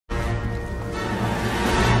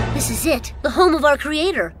This is it, the home of our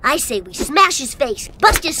creator. I say we smash his face,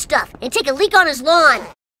 bust his stuff, and take a leak on his lawn.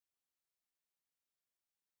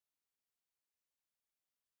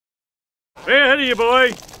 Way ahead of you,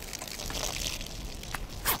 boy.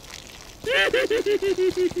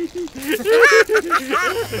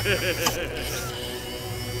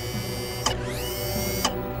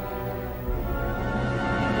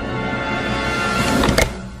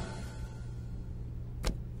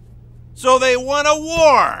 So they won a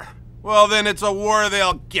war. Well, then it's a war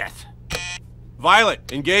they'll get.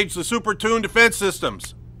 Violet, engage the Super Tune defense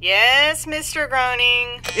systems. Yes, Mr.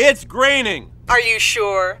 Groening. It's graining. Are you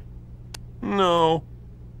sure? No.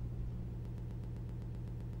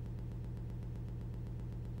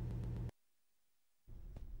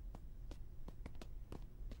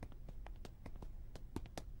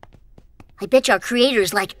 I bet our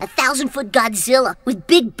creator's like a 1,000-foot Godzilla with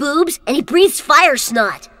big boobs and he breathes fire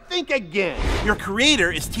snot. Think again. Your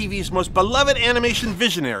creator is TV's most beloved animation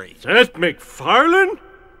visionary. Seth MacFarlane?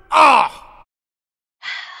 Ah!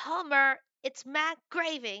 Homer, it's Mac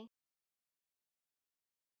Gravy.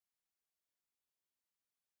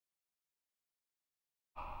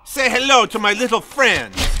 Say hello to my little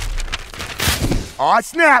friends. Aw,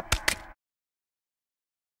 snap!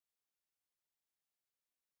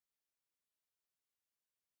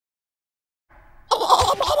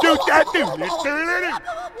 Shoot that dude!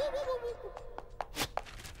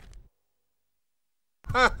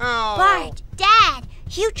 Bart, Dad,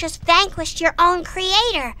 you just vanquished your own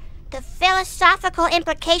creator. The philosophical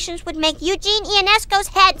implications would make Eugene Ionesco's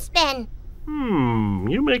head spin.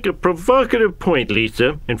 You make a provocative point,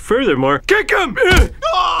 Lisa. And furthermore, kick him!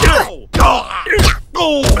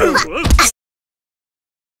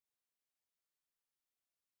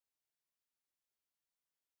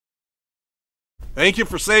 Thank you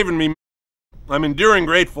for saving me. I'm enduring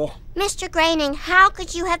grateful. Mr. Groening, how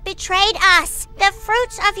could you have betrayed us, the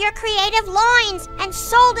fruits of your creative loins, and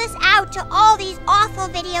sold us out to all these awful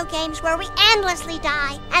video games where we endlessly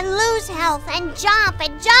die and lose health and jump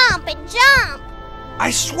and jump and jump?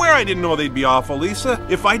 I swear I didn't know they'd be awful, Lisa.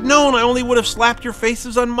 If I'd known, I only would have slapped your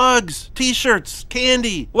faces on mugs, t-shirts,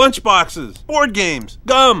 candy, lunchboxes, board games,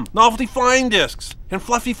 gum, novelty flying discs, and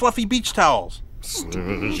fluffy, fluffy beach towels.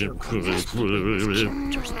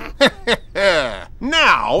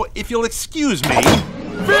 Now, if you'll excuse me...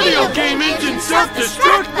 Video game engine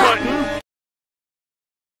self-destruct button!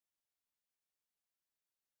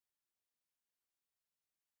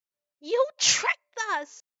 You tricked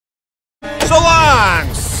us! So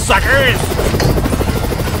long, suckers!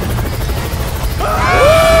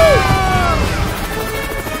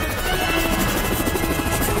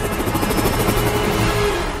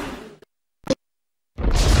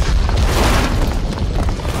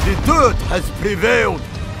 The dirt has prevailed.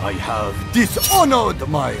 I have dishonored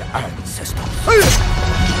my ancestors.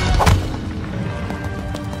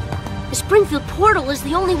 The Springfield portal is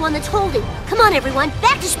the only one that's holding. Come on, everyone,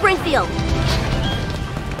 back to Springfield.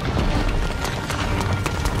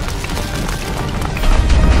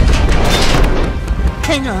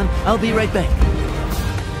 Hang on, I'll be right back.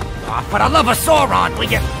 Ah, for the love of Sauron,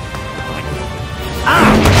 will you?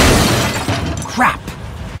 Ah! Crap!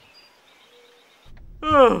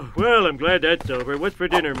 Oh, well, I'm glad that's over. What's for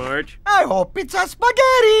dinner, Marge? I hope it's a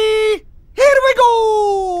spaghetti! Here we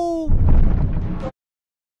go!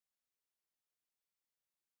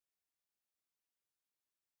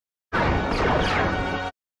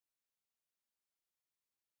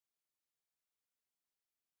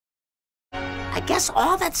 I guess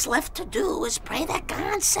all that's left to do is pray that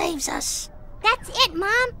God saves us. That's it,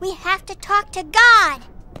 Mom. We have to talk to God.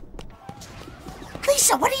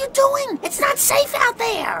 Lisa, what are you doing? It's not safe out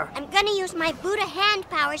there. I'm gonna use my Buddha hand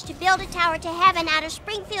powers to build a tower to heaven out of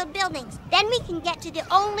Springfield buildings. Then we can get to the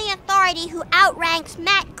only authority who outranks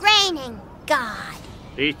Matt Groening, God.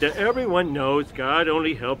 Lisa, everyone knows God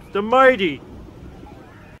only helps the mighty.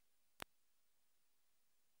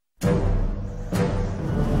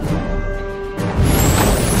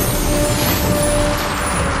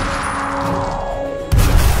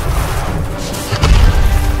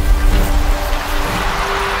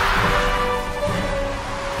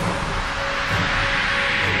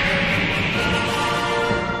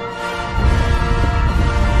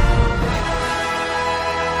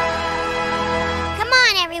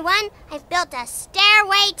 I've built a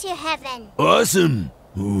stairway to heaven. Awesome.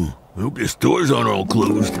 Ooh, I hope this doors aren't all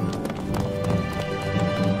closed.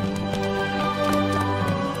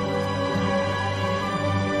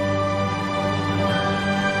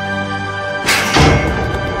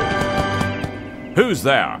 Who's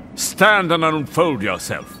there? Stand and unfold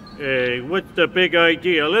yourself. Hey, what's the big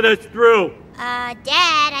idea? Let us through. Dad,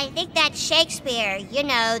 I think that's Shakespeare. You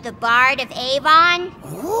know, the Bard of Avon.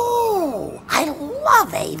 Ooh, I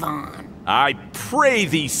love Avon. I pray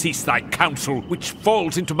thee cease thy counsel, which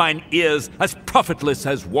falls into mine ears as profitless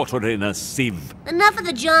as water in a sieve. Enough of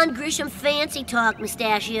the John Grisham fancy talk,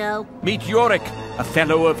 Mustachio. Meet Yorick, a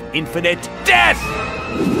fellow of infinite death!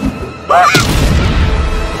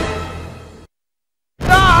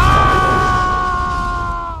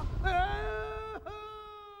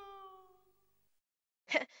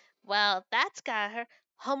 Well, that's got her.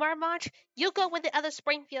 Homer March, you go with the other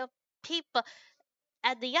Springfield people,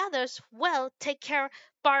 and the others will take care of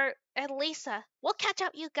Bart and Lisa. We'll catch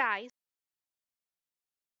up, you guys.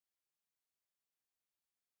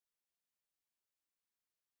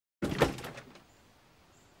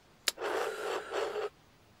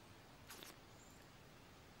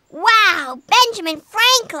 Wow, Benjamin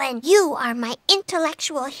Franklin! You are my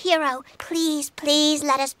intellectual hero. Please, please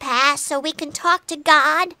let us pass so we can talk to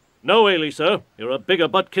God. No way, Lisa. You're a bigger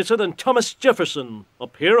butt kisser than Thomas Jefferson.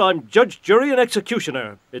 Up here, I'm judge, jury, and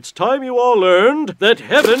executioner. It's time you all learned that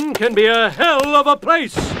heaven can be a hell of a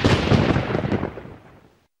place.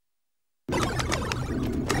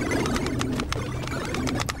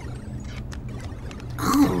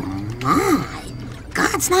 Oh my,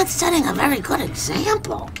 God's not setting a very good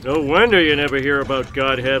example. No wonder you never hear about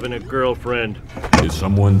God having a girlfriend. Is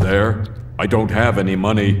someone there? I don't have any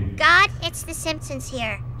money. God, it's the Simpsons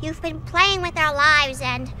here. You've been playing with our lives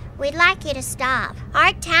and we'd like you to stop.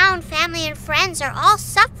 Our town, family, and friends are all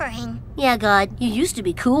suffering. Yeah, God, you used to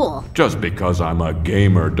be cool. Just because I'm a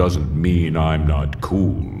gamer doesn't mean I'm not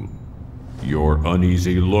cool. Your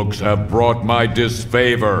uneasy looks have brought my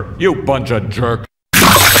disfavor, you bunch of jerk.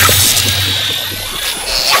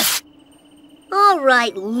 All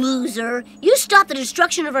right, loser. You stop the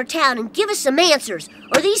destruction of our town and give us some answers,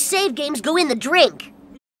 or these save games go in the drink.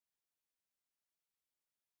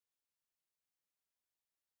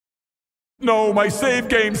 No, my save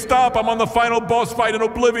game, stop! I'm on the final boss fight in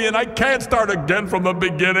Oblivion. I can't start again from the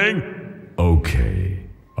beginning. Okay,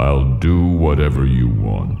 I'll do whatever you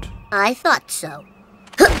want. I thought so.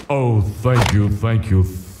 Oh, thank you, thank you,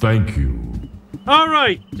 thank you. All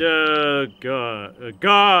right,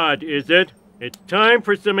 God, is it? It's time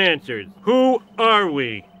for some answers. Who are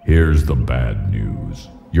we? Here's the bad news.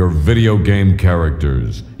 You're video game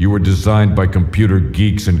characters. You were designed by computer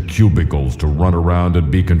geeks in cubicles to run around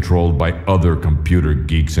and be controlled by other computer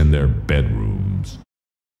geeks in their bedrooms.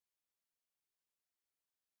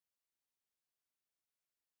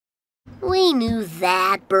 We knew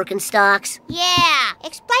that, Birkenstocks. Yeah,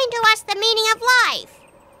 explain to us the meaning of life.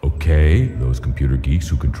 Okay, those computer geeks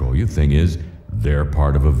who control you, thing is, they're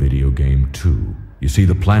part of a video game too. You see,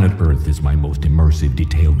 the planet Earth is my most immersive,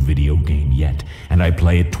 detailed video game yet, and I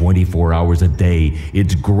play it 24 hours a day.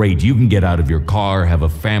 It's great. You can get out of your car, have a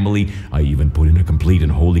family. I even put in a complete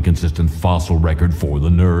and wholly consistent fossil record for the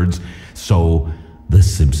nerds. So, the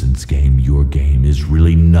Simpsons game, your game, is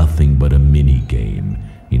really nothing but a mini-game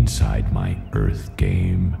inside my Earth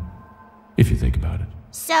game. If you think about it.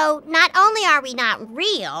 So, not only are we not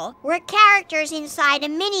real, we're characters inside a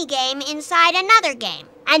mini-game inside another game.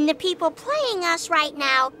 And the people playing us right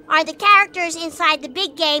now are the characters inside the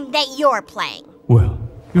big game that you're playing. Well,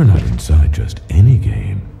 you're not inside just any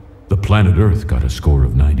game. The planet Earth got a score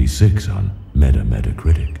of 96 on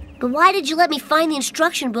Metacritic. But why did you let me find the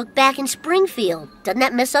instruction book back in Springfield? Doesn't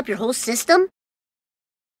that mess up your whole system?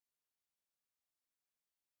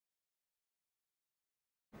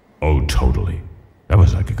 Oh, totally. That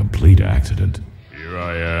was like a complete accident. Here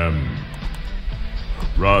I am.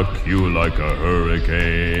 Rock you like a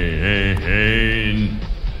hurricane.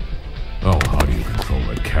 Oh, how do you control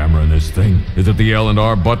the camera in this thing? Is it the L and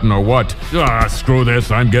R button or what? Ah, screw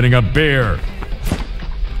this, I'm getting a beer.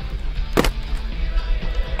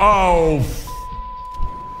 Oh,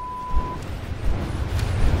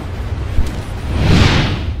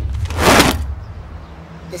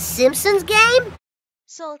 The Simpsons game?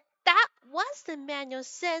 So that was the manual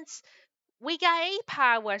since we got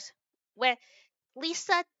powers, where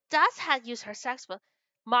Lisa does have used her sex for.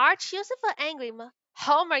 Marge used it for angry.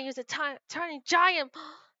 Homer used it turning giant.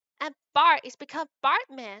 And Bart is become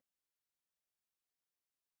Bartman.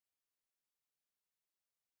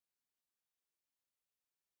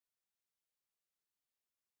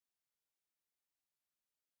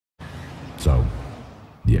 so,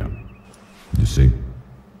 yeah. You see?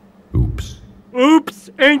 Oops. Oops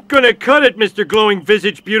ain't gonna cut it, Mr. Glowing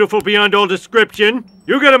Visage Beautiful Beyond All Description.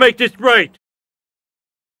 You gotta make this right.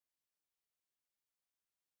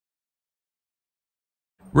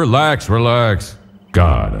 Relax, relax.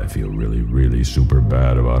 God, I feel really, really super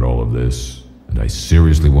bad about all of this. And I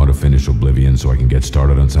seriously want to finish Oblivion so I can get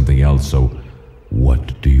started on something else, so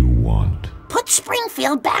what do you want? Put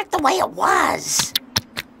Springfield back the way it was.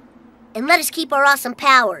 And let us keep our awesome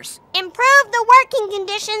powers. Improve the working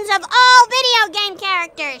conditions of all video game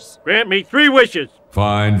characters. Grant me 3 wishes.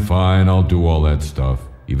 Fine, I'll do all that stuff.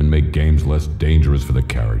 Even make games less dangerous for the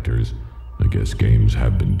characters. I guess games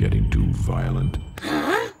have been getting too violent.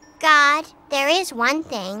 God, there is one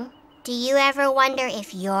thing. Do you ever wonder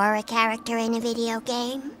if you're a character in a video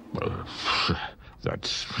game? Well,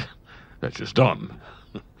 that's just dumb.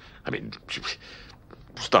 I mean,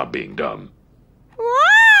 stop being dumb.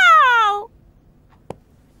 What?